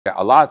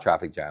A lot of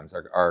traffic jams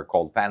are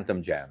called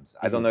phantom jams.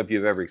 I don't know if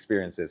you've ever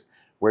experienced this,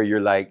 where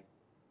you're like,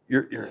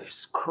 you're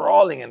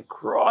crawling and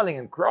crawling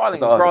and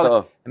crawling and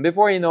crawling. And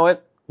before you know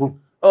it,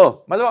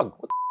 oh, maluwag.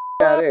 What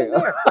the hell happened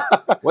there?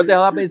 What the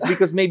hell happened is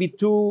because maybe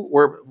two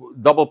were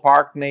double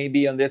parked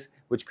maybe on this,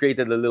 which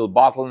created a little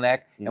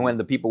bottleneck. And when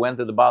the people went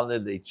to the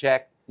bottleneck, they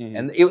checked.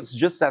 And it was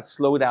just that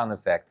slowdown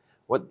effect.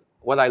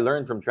 What I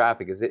learned from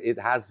traffic is it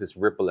has this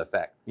ripple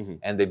effect.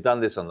 And they've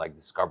done this on like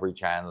Discovery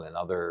Channel and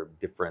other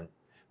different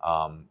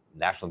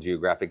National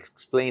Geographic,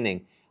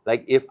 explaining,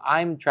 like, if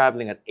I'm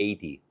traveling at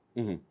 80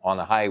 on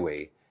a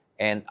highway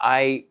and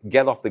I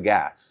get off the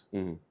gas,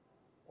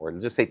 or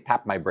just say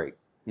tap my brake,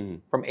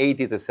 from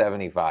 80 to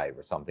 75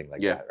 or something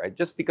like that, right?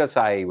 Just because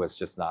I was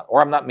just not,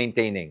 or I'm not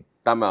maintaining.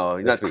 Tama,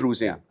 you're not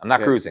cruising. Yeah, I'm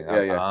not cruising.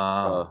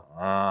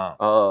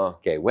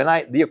 Okay, when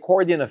the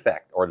accordion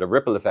effect or the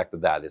ripple effect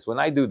of that is when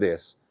I do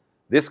this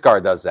car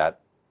does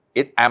that,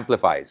 it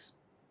amplifies.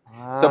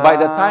 So by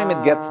the time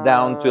it gets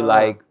down to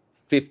like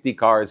 50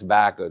 cars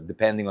back, or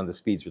depending on the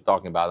speeds we're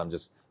talking about, I'm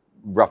just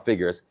rough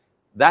figures,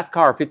 that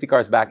car 50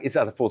 cars back is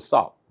at a full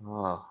stop.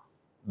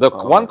 The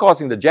one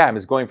causing the jam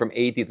is going from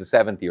 80 to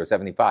 70 or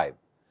 75.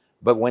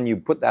 But when you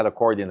put that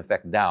accordion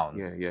effect down,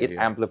 it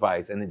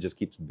amplifies and it just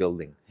keeps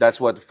building. That's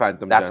what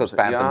phantom jam.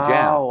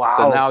 Wow.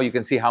 So now you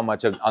can see how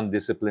much an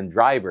undisciplined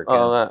driver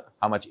can,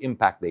 how much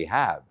impact they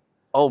have.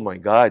 Oh my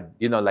God.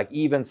 You know, like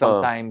even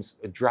sometimes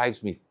it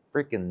drives me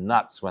freaking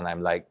nuts when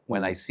I'm like,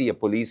 when I see a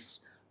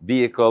police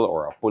vehicle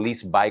or a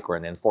police bike or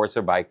an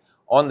enforcer bike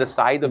on the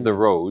side of the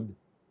road,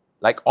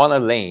 like on a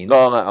lane,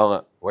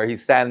 where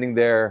he's standing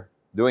there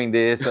doing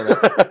this. And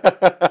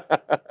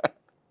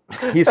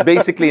he's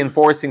basically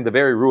enforcing the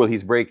very rule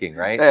he's breaking,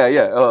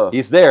 right?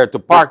 He's there to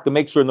park to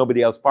make sure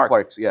nobody else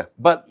parks.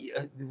 But,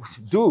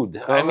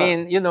 dude, I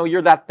mean, you know,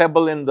 you're that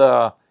pebble in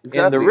the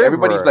river.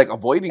 Everybody's like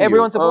avoiding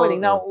Everyone's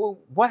avoiding. Now,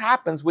 what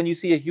happens when you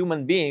see a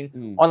human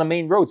being on a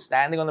main road,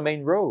 standing on the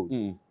main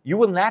road? You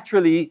will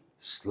naturally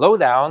slow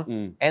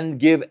down and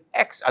give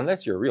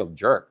unless you're a real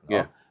jerk.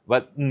 No?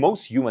 But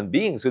most human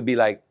beings would be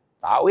like,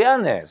 tao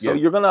yan eh. So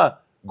you're going to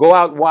go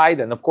out wide,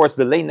 and of course,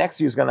 the lane next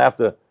to you is going to have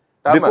to,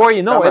 before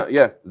you know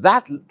it,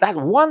 that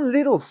one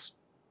little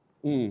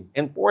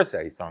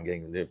enforcer, I'm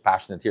getting a little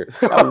passionate here,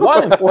 that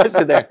one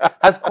enforcer there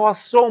has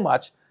caused so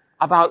much.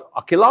 About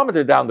a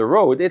kilometer down the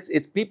road, it's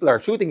people are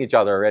shooting each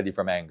other already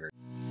from anger.